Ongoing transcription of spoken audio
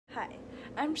Hi,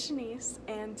 I'm Shanice,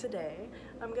 and today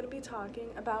I'm going to be talking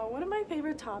about one of my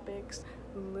favorite topics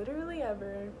literally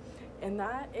ever, and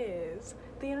that is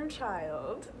the inner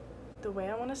child. The way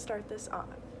I want to start this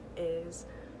off is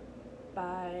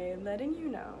by letting you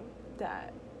know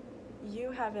that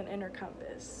you have an inner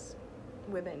compass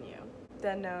within you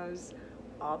that knows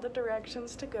all the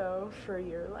directions to go for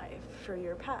your life, for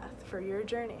your path, for your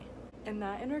journey. And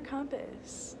that inner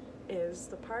compass is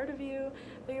the part of you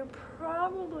that you're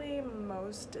probably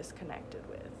most disconnected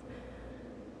with.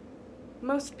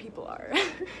 Most people are.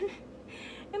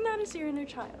 And that is your inner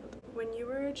child. When you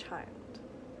were a child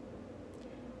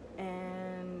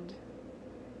and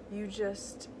you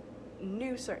just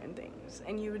knew certain things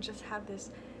and you would just have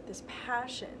this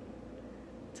passion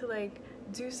to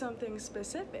do something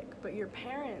specific, but your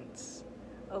parents,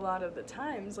 a lot of the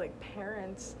times,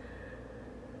 parents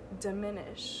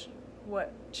diminish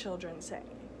what children say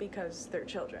because they're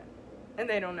children and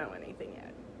they don't know anything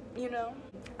yet, you know?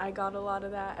 I got a lot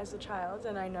of that as a child,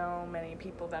 and I know many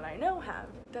people that I know have.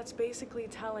 That's basically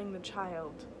telling the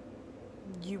child,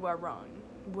 you are wrong.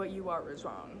 What you are is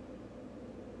wrong.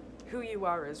 Who you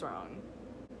are is wrong.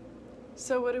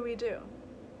 So what do?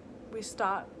 We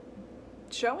stop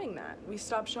showing that. We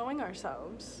stop showing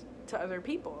ourselves to other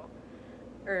people,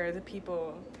 or the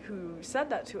people who said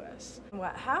that to us.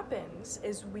 What happens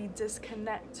is we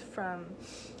disconnect from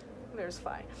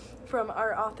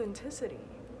our authenticity.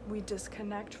 We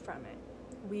disconnect from it.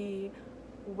 We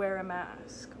wear a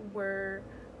mask. We're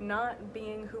not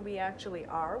being who we actually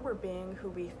are. We're being who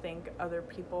we think other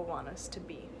people want us to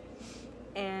be.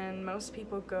 And most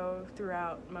people go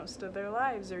throughout most of their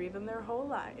lives, or even their whole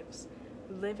lives,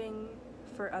 living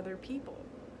for other people,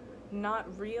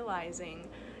 not realizing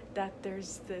that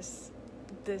there's this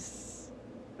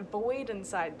void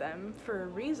inside them for a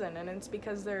reason, and it's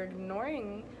because they're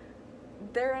ignoring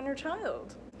their inner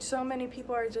child. So many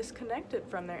people are disconnected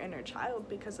from their inner child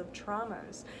because of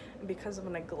traumas, and because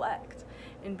of neglect,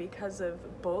 and because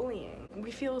of bullying.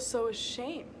 We feel so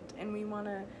ashamed, and we want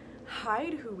to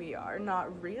hide who we are,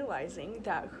 not realizing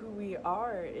that who we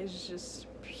are is just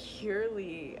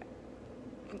purely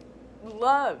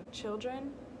love.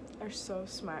 Children are so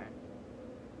smart,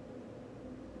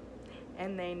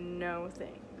 and they know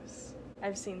things.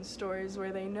 I've seen stories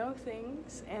where they know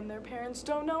things and their parents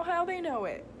don't know how they know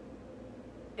it.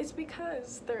 It's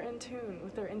because they're in tune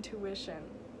with their intuition.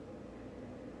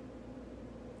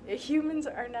 Humans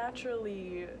are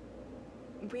naturally,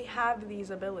 we have these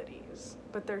abilities,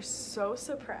 but they're so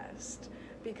suppressed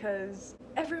because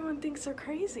everyone thinks they're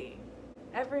crazy.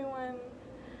 Everyone,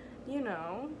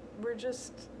 we're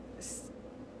just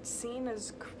seen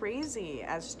as crazy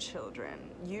as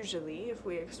children, usually, if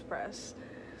we express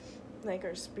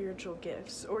our spiritual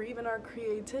gifts, or even our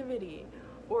creativity,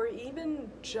 or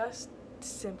even just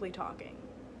simply talking.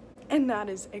 And that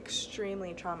is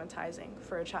extremely traumatizing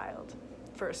for a child,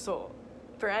 for a soul,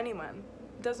 for anyone.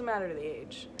 It doesn't matter the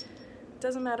age. It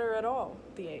doesn't matter at all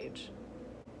the age.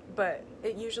 But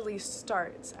it usually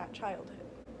starts at childhood.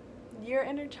 Your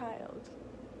inner child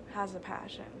has a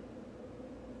passion.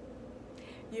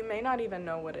 You may not even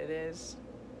know what it is.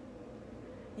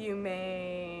 You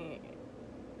may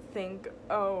think,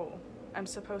 oh, I'm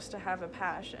supposed to have a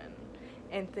passion,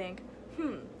 and think,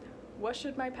 what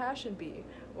should my passion be?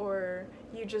 Or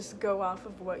you just go off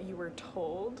of what you were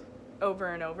told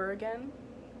over and over again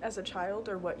as a child,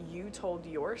 or what you told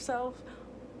yourself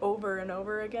over and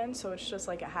over again, so it's just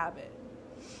like a habit.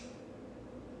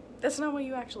 That's not what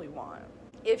you actually want.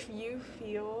 If you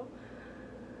feel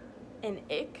an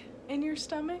ick in your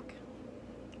stomach,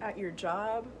 at your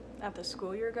job, at the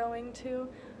school you're going to,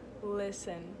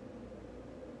 listen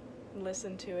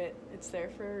to it. It's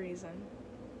there for a reason.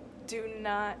 Do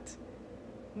not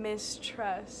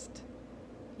mistrust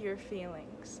your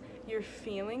feelings. Your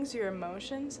feelings, your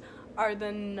emotions, are the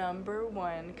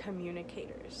 #1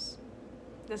 communicators.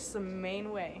 This is the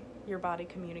main way your body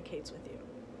communicates with you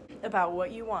about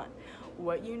what you want,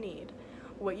 what you need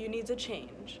to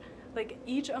change.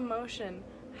 Each emotion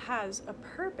has a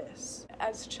purpose.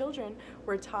 As children,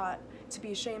 we're taught to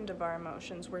be ashamed of our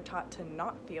emotions. We're taught to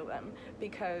not feel them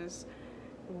because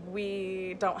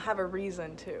we don't have a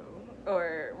reason to,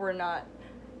 or we're not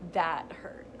that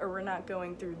hurt, or we're not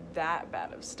going through that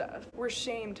bad of stuff. We're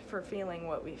shamed for feeling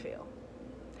what we feel.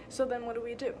 So then what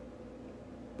do?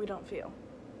 We don't feel.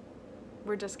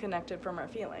 We're disconnected from our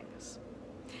feelings.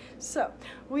 So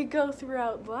we go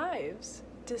throughout lives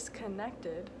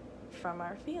disconnected from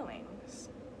our feelings.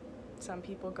 Some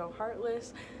people go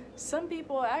heartless. Some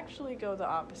people actually go the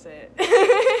opposite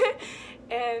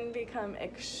and become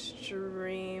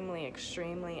extremely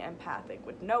empathic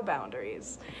with no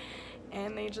boundaries.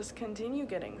 And they just continue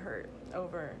getting hurt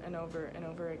over and over and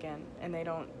over again, and they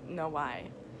don't know why.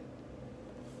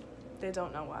 They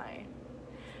don't know why.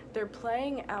 They're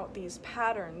playing out these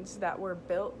patterns that were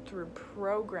built through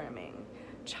programming,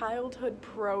 childhood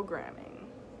programming.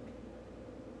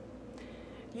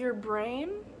 Your brain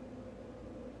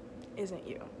isn't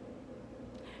you.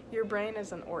 Your brain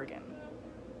is an organ,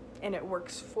 and it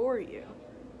works for you.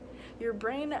 Your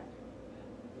brain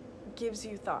gives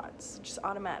you thoughts just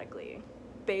automatically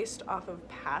based off of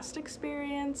past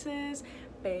experiences,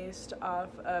 based off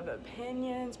of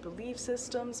opinions, belief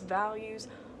systems, values,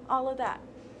 all of that.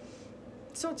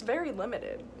 So it's very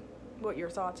limited what your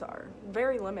thoughts are.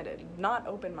 Very limited, not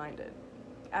open-minded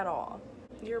at all.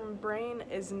 Your brain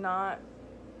is not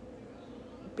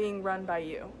being run by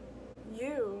you.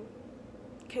 You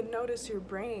can notice your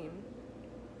brain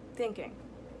thinking.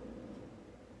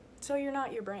 So you're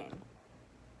not your brain.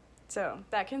 So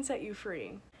that can set you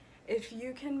free. If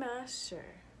you can master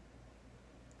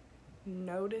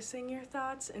noticing your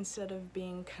thoughts instead of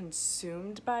being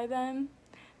consumed by them,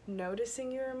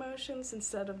 noticing your emotions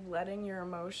instead of letting your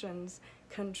emotions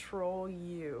control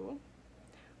you,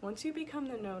 once you become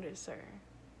the noticer,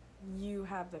 you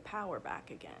have the power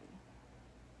back again.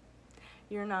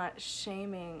 You're not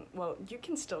shaming, well, you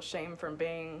can still shame from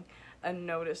being a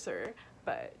noticer,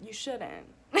 but you shouldn't.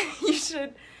 You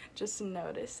should just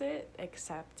notice it,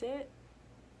 accept it,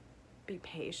 be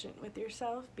patient with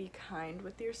yourself, be kind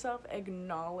with yourself,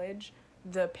 acknowledge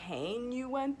the pain you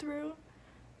went through,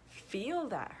 feel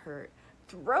that hurt,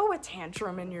 throw a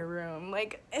tantrum in your room.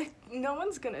 Like, no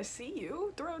one's gonna see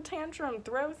you. Throw a tantrum,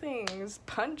 throw things,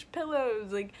 punch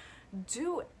pillows, like,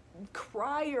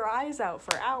 cry your eyes out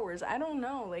for hours. I don't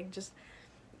know, like, just,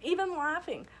 even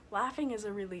laughing. Laughing is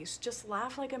a release. Just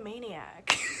laugh like a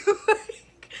maniac.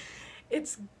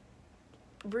 It's,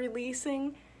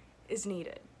 releasing is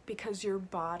needed because your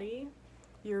body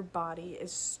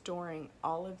is storing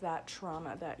all of that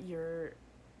trauma that your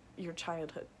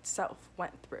childhood self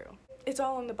went through. It's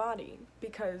all in the body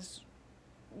because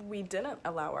we didn't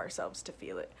allow ourselves to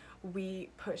feel it. We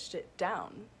pushed it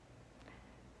down.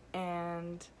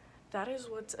 And that is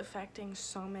what's affecting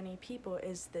so many people,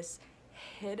 is this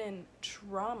hidden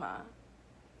trauma.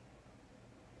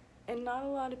 And not a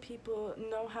lot of people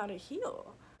know how to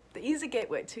heal. The easy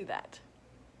gateway to that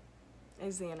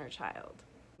is the inner child.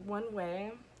 One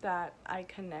way that I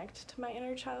connect to my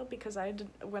inner child, because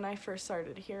when I first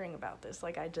started hearing about this,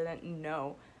 like, I didn't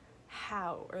know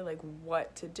how or like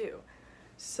what to do.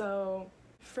 So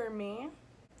for me,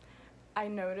 I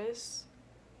notice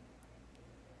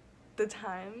the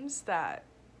times that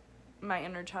my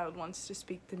inner child wants to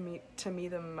speak to me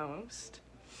the most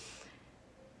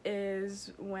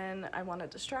is when I want to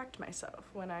distract myself,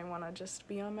 when I want to just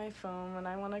be on my phone, when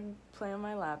I want to play on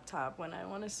my laptop, when I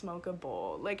want to smoke a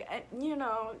bowl, like, you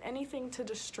know, anything to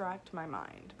distract my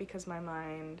mind, because my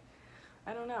mind,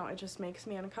 I don't know, it just makes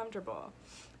me uncomfortable.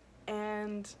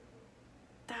 And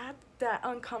that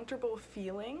uncomfortable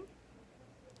feeling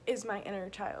is my inner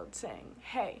child saying,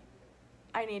 hey,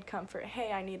 I need comfort,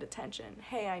 hey, I need attention,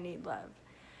 hey, I need love.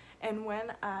 And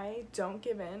when I don't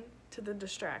give in to the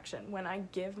distraction, when I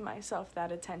give myself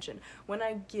that attention, when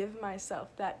I give myself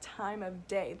that time of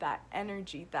day, that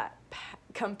energy, that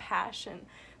compassion,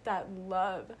 that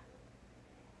love,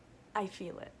 I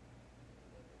feel it.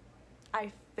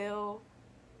 I fill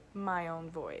my own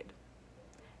void.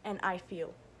 And I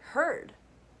feel heard.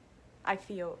 I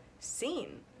feel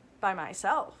seen by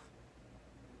myself.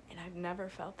 And I've never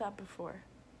felt that before.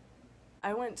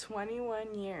 I went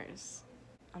 21 years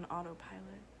on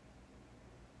autopilot.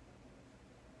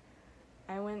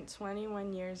 I went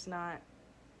 21 years not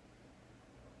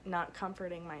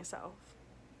comforting myself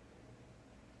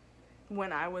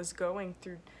when I was going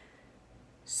through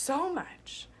so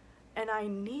much, and I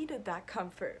needed that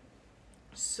comfort.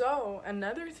 So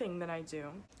another thing that I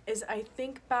do is I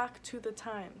think back to the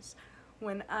times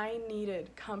when I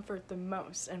needed comfort the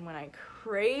most and when I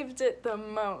craved it the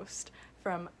most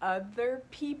from other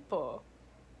people,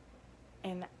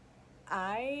 and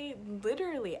I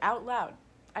literally, out loud,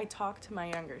 I talk to my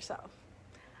younger self.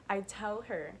 I tell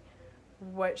her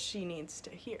what she needs to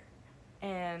hear.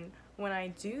 And when I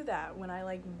do that, when I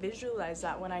like visualize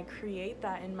that, when I create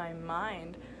that in my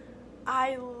mind,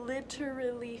 I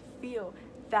literally feel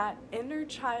that inner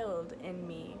child in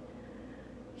me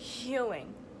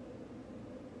healing.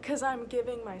 'Cause I'm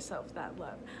giving myself that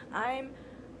love. I'm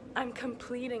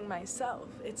completing myself.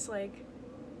 It's like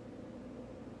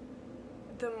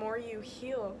the more you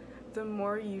heal, the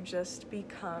more you just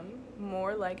become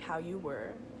more like how you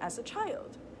were as a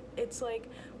child. It's like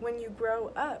when you grow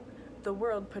up, the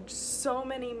world puts so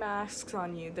many masks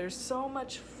on you. There's so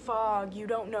much fog. You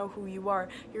don't know who you are.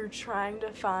 You're trying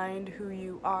to find who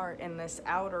you are in this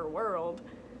outer world,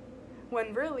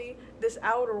 when really this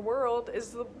outer world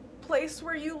is the place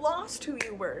where you lost who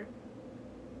you were.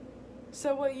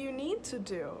 So what you need to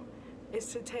do is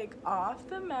to take off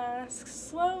the masks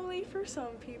slowly for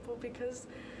some people, because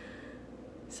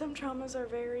some traumas are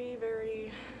very,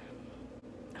 very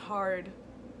hard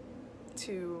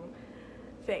to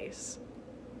face.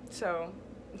 So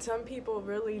some people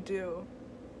really do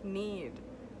need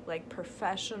like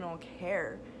professional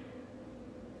care,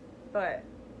 but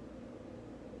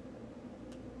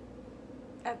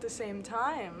at the same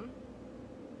time,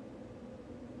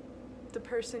 the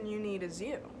person you need is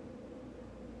you.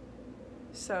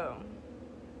 So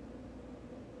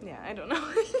yeah, I don't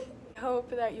know. I hope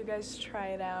that you guys try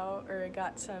it out or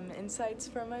got some insights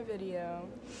from my video.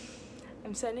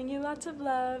 I'm sending you lots of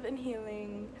love and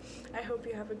healing. I hope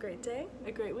you have a great day,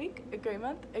 a great week, a great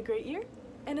month, a great year,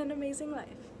 and an amazing life.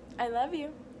 I love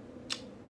you.